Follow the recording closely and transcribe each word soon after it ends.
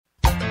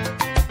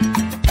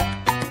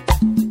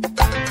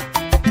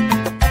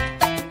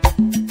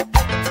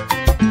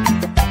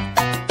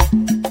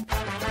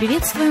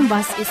Приветствуем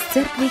вас из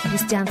Церкви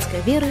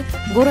Христианской Веры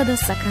города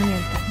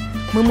Сакраменто.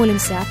 Мы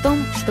молимся о том,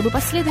 чтобы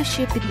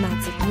последующие 15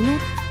 минут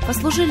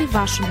послужили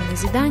вашему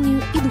назиданию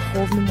и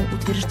духовному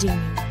утверждению.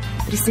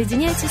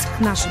 Присоединяйтесь к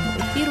нашему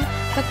эфиру,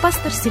 как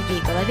пастор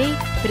Сергей Головей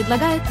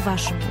предлагает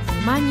вашему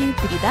вниманию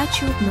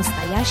передачу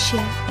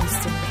 «Настоящая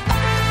истина».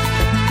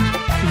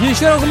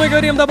 Еще раз мы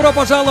говорим добро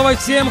пожаловать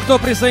всем, кто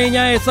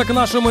присоединяется к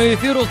нашему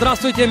эфиру.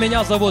 Здравствуйте,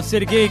 меня зовут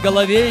Сергей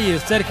Головей.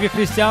 Из Церкви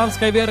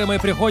Христианской Веры мы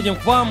приходим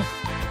к вам.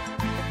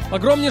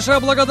 Огромнейшая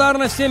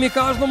благодарность всем и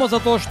каждому за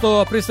то,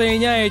 что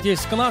присоединяетесь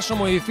к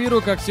нашему эфиру.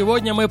 Как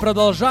сегодня мы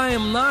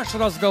продолжаем наш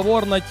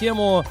разговор на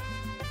тему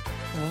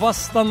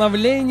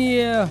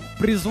восстановления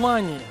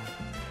призвания,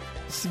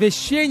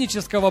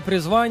 священнического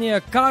призвания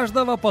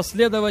каждого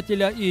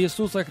последователя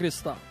Иисуса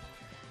Христа.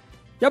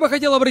 Я бы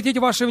хотел обратить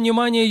ваше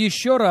внимание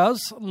еще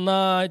раз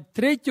на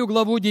 3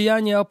 главу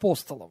Деяний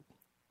апостолов.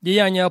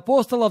 Деяния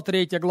апостолов,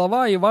 3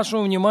 глава, и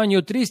вашему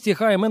вниманию 3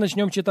 стиха, и мы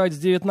начнем читать с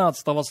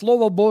 19.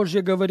 Слово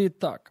Божье говорит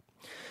так.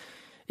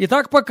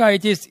 «Итак,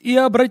 покайтесь и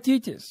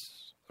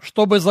обратитесь,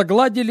 чтобы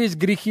загладились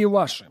грехи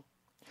ваши.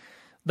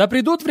 Да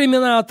придут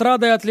времена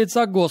отрады от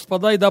лица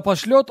Господа, и да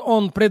пошлет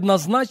Он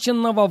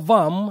предназначенного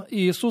вам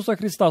Иисуса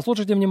Христа».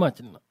 Слушайте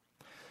внимательно.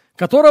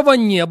 «Которого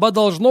небо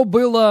должно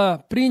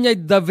было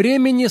принять до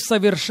времени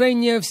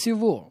совершения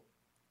всего,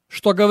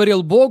 что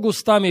говорил Бог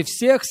устами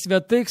всех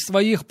святых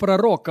своих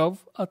пророков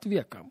от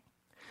века».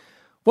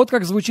 Вот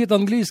как звучит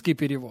английский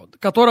перевод.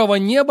 «Которого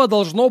небо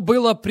должно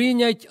было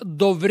принять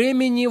до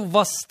времени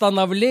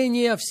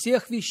восстановления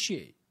всех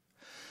вещей».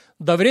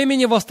 До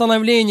времени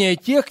восстановления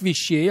тех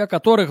вещей, о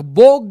которых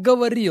Бог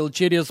говорил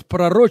через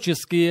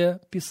пророческие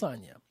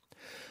писания.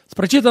 С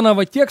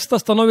прочитанного текста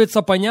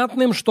становится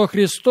понятным, что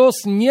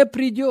Христос не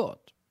придет.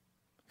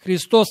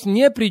 Христос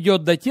не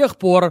придет до тех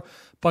пор,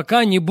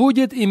 пока не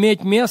будет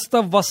иметь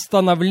место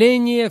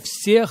восстановление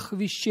всех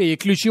вещей. И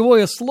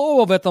ключевое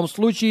слово в этом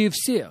случае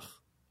 «всех».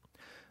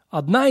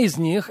 Одна из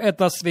них –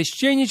 это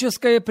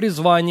священническое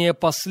призвание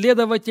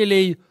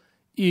последователей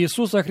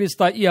Иисуса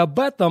Христа, и об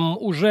этом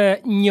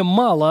уже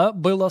немало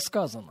было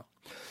сказано.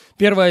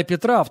 1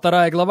 Петра,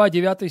 2 глава,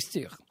 9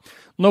 стих.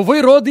 «Но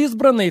вы род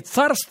избранный,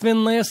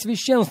 царственное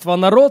священство,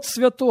 народ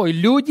святой,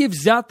 люди,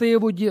 взятые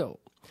в удел,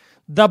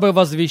 дабы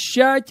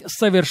возвещать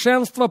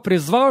совершенство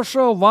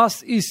призвавшего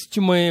вас из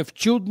тьмы в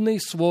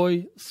чудный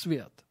свой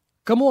свет».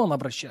 К кому он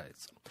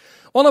обращается?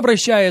 Он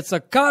обращается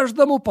к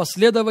каждому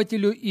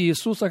последователю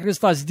Иисуса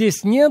Христа.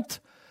 Здесь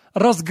нет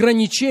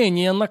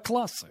разграничения на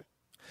классы.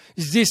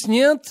 Здесь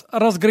нет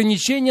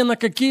разграничения на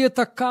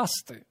какие-то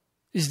касты.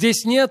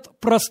 Здесь нет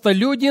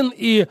простолюдин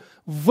и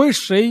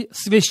высшей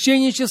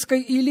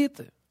священнической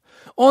элиты.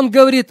 Он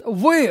говорит: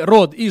 вы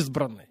род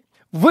избранный,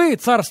 вы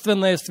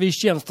царственное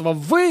священство,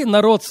 вы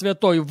народ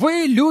святой,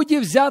 вы люди,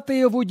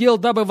 взятые в удел,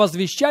 дабы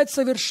возвещать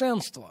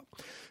совершенство,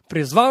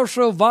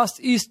 призвавшего вас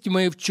из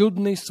тьмы в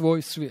чудный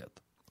свой свет.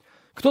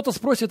 Кто-то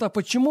спросит, а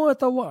почему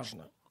это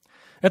важно?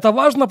 Это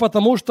важно,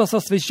 потому что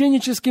со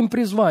священническим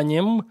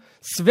призванием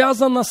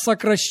связано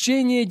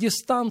сокращение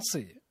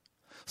дистанции.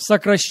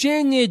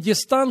 Сокращение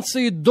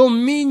дистанции до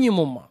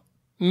минимума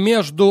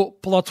между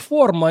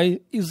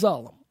платформой и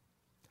залом.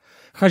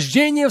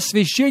 Хождение в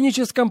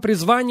священническом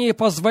призвании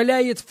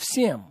позволяет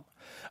всем,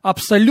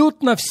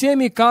 абсолютно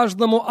всем и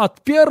каждому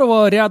от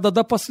первого ряда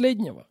до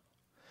последнего,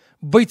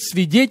 быть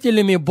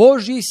свидетелями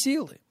Божьей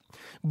силы,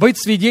 быть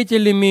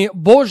свидетелями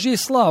Божьей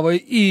славы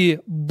и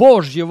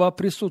Божьего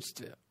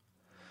присутствия.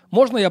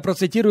 Можно я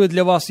процитирую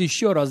для вас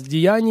еще раз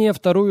Деяния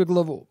 2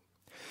 главу?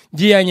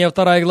 Деяния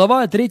 2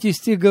 глава, 3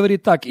 стих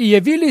говорит так. «И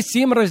явились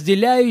им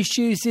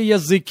разделяющиеся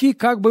языки,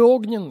 как бы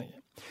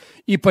огненные,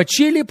 и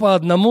почили по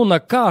одному на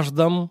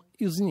каждом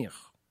из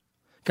них».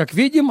 Как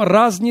видим,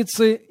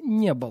 разницы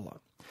не было.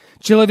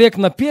 Человек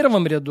на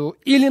первом ряду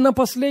или на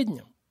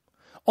последнем.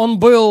 Он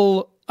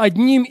был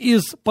одним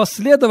из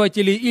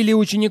последователей или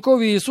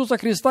учеников Иисуса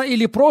Христа,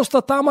 или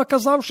просто там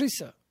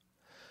оказавшийся.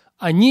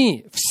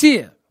 Они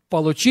все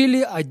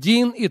получили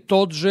один и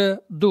тот же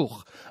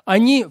дух.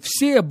 Они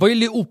все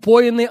были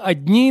упоены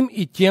одним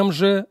и тем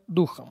же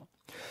духом.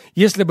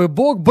 Если бы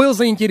Бог был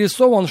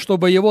заинтересован,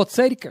 чтобы его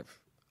церковь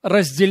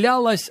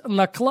разделялась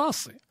на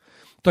классы,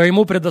 то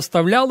ему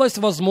предоставлялась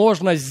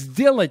возможность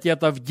сделать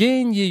это в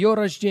день ее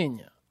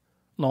рождения.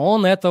 Но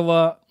он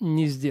этого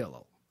не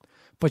сделал.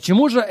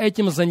 Почему же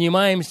этим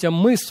занимаемся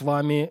мы с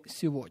вами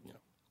сегодня?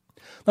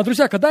 Но,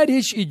 друзья, когда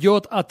речь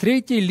идет о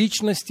третьей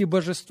личности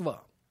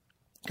Божества,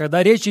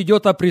 когда речь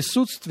идет о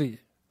присутствии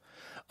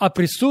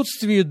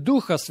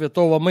Духа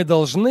Святого, мы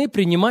должны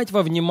принимать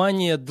во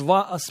внимание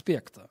два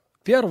аспекта.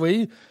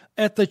 Первый –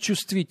 это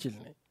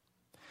чувствительный.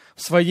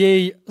 В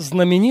своей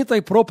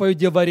знаменитой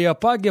проповеди в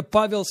Ареопаге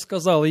Павел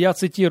сказал, я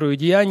цитирую,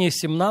 Деяния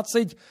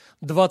 17,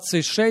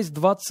 26,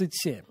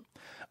 27.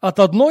 «От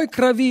одной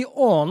крови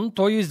Он,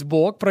 то есть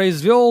Бог,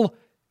 произвел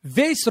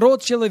весь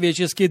род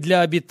человеческий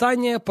для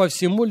обитания по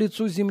всему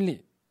лицу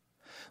земли,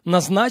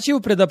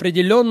 назначив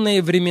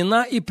предопределенные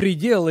времена и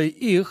пределы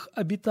их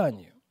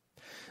обитанию,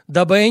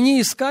 дабы они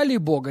искали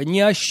Бога,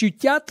 не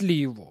ощутят ли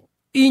Его,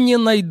 и не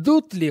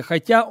найдут ли,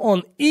 хотя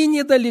он и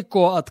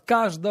недалеко от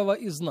каждого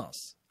из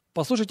нас».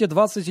 Послушайте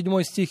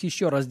 27 стих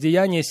еще раз,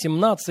 Деяния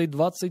 17,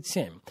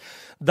 27.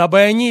 «Дабы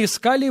они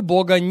искали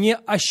Бога, не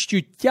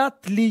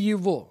ощутят ли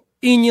Его,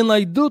 и не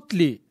найдут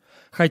ли,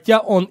 хотя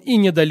Он и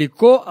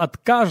недалеко от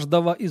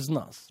каждого из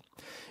нас».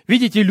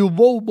 Видите,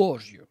 любовь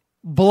Божью,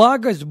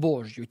 благость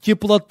Божью,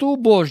 теплоту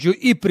Божью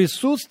и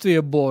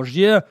присутствие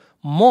Божье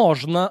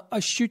можно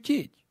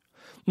ощутить.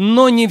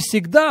 Но не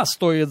всегда,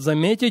 стоит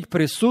заметить,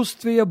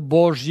 присутствие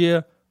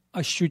Божье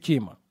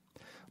ощутимо.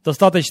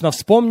 Достаточно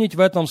вспомнить в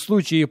этом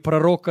случае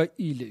пророка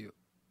Илию.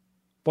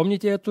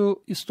 Помните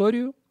эту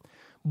историю?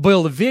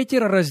 Был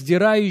ветер,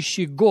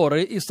 раздирающий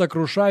горы и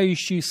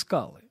сокрушающий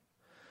скалы.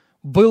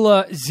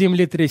 Было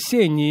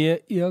землетрясение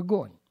и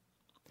огонь.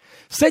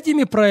 С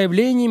этими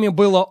проявлениями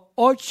было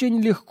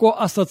очень легко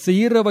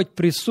ассоциировать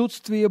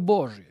присутствие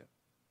Божие.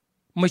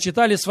 Мы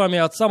читали с вами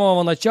от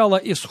самого начала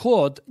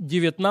Исход,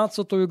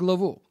 19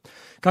 главу.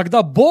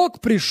 Когда Бог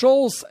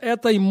пришел с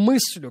этой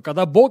мыслью,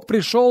 когда Бог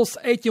пришел с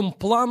этим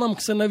планом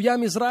к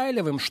сыновьям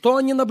Израилевым, что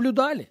они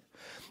наблюдали?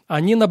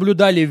 Они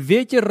наблюдали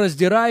ветер,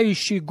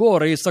 раздирающий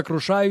горы и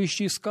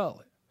сокрушающий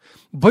скалы.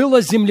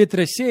 Было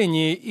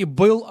землетрясение и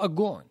был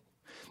огонь.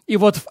 И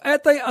вот в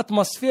этой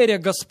атмосфере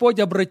Господь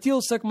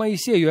обратился к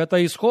Моисею.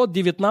 Это Исход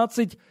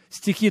 19,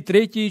 стихи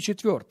 3 и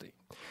 4.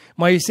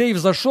 Моисей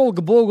взошел к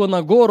Богу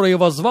на гору и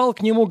воззвал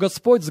к нему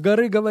Господь с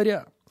горы,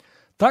 говоря: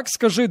 «Так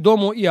скажи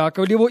дому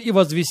Иаковлеву и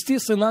возвести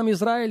сынам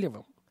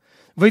Израилевым.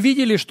 Вы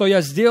видели, что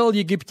я сделал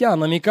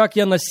египтянам, и как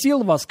я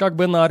носил вас как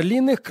бы на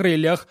орлиных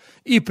крыльях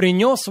и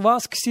принес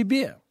вас к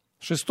себе».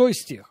 6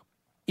 стих.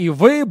 «И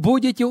вы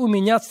будете у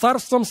меня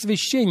царством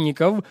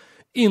священников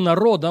и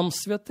народом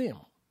святым».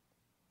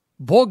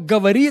 Бог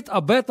говорит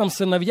об этом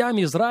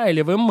сыновьям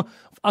Израилевым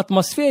в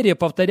атмосфере,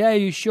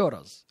 повторяю еще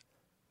раз,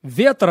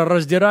 ветра,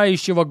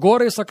 раздирающего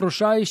горы,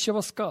 сокрушающего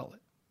скалы.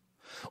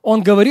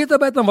 Он говорит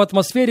об этом в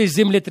атмосфере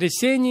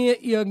землетрясения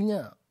и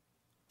огня.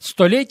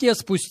 Столетия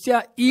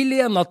спустя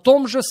Илия на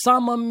том же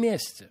самом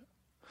месте.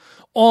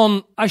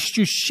 Он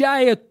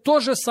ощущает то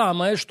же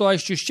самое, что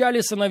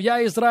ощущали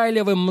сыновья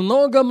Израилевы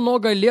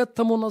много-много лет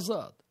тому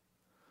назад.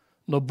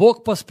 Но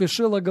Бог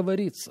поспешил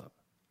оговориться.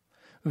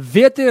 В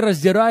ветре,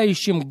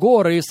 раздирающем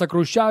горы и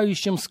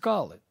сокрушающем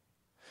скалы,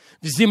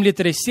 в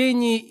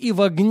землетрясении и в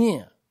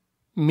огне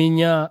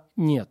меня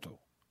нету.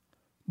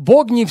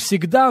 Бог не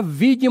всегда в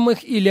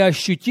видимых или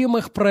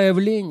ощутимых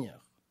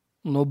проявлениях,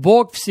 но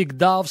Бог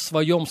всегда в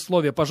своем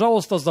слове.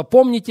 Пожалуйста,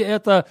 запомните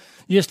это,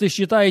 если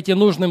считаете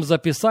нужным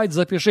записать,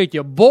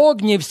 запишите.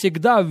 Бог не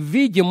всегда в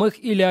видимых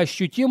или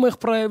ощутимых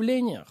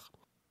проявлениях,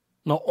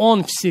 но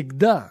Он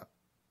всегда,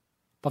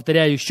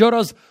 повторяю еще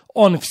раз,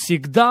 Он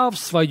всегда в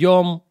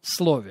своем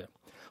слове.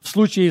 В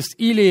случае с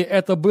Илией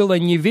это было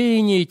не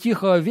веяние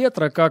тихого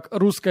ветра, как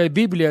русская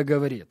Библия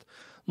говорит,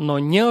 но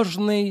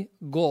нежный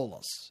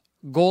голос,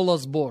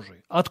 голос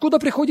Божий. Откуда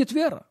приходит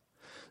вера?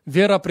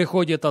 Вера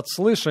приходит от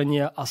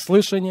слышания, а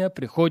слышание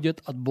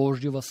приходит от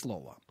Божьего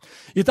Слова.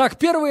 Итак,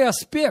 первый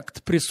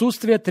аспект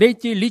присутствия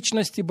третьей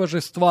личности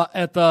Божества –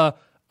 это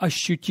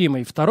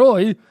ощутимый.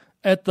 Второй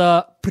 –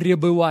 это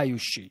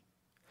пребывающий.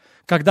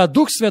 Когда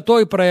Дух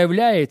Святой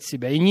проявляет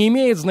себя и не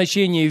имеет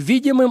значения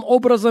видимым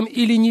образом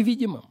или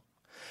невидимым,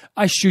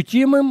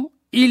 ощутимым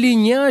или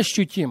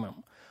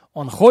неощутимым,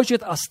 Он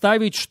хочет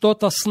оставить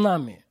что-то с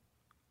нами,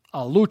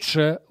 а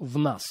лучше в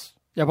нас.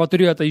 Я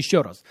повторю это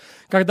еще раз.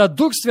 Когда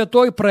Дух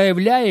Святой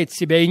проявляет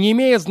себя и не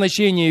имеет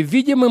значения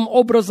видимым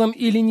образом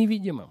или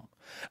невидимым,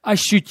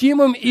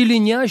 ощутимым или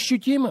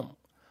неощутимым,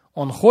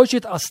 Он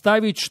хочет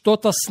оставить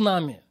что-то с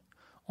нами.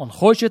 Он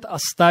хочет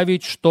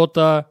оставить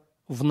что-то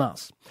в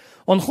нас.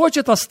 Он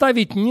хочет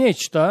оставить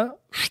нечто,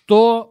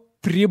 что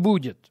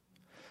пребудет.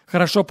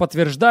 Хорошо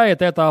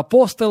подтверждает это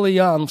апостол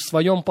Иоанн в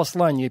своем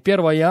послании. 1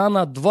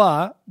 Иоанна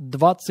 2,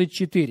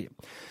 24.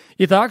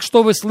 «Итак,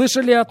 что вы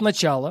слышали от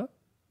начала,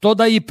 то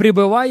да и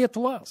пребывает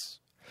в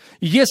вас.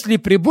 Если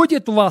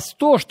пребудет в вас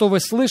то, что вы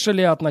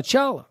слышали от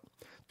начала,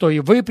 то и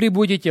вы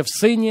пребудете в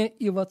Сыне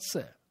и в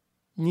Отце».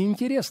 Не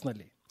интересно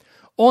ли?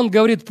 Он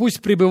говорит,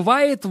 пусть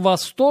пребывает в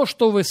вас то,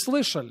 что вы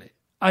слышали,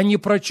 а не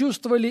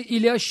прочувствовали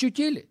или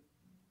ощутили.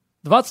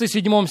 В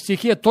 27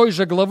 стихе той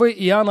же главы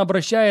Иоанн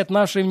обращает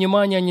наше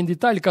внимание на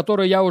деталь,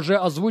 которую я уже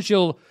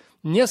озвучил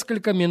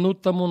несколько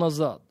минут тому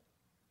назад.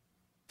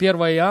 1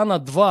 Иоанна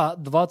 2,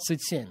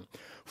 27.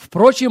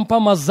 «Впрочем,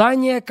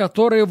 помазание,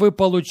 которое вы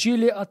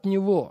получили от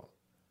Него,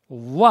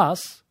 в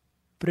вас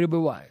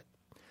пребывает».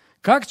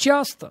 Как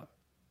часто,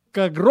 к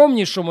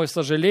огромнейшему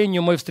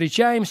сожалению, мы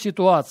встречаем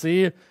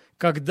ситуации,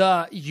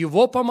 когда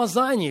Его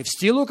помазание в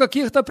силу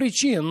каких-то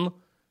причин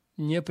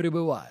не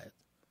пребывает.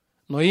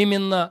 Но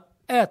именно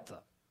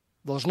это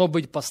должно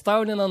быть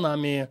поставлено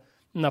нами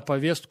на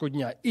повестку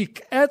дня. И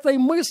к этой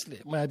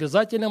мысли мы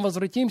обязательно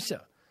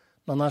возвратимся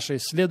на нашей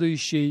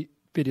следующей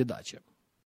передаче.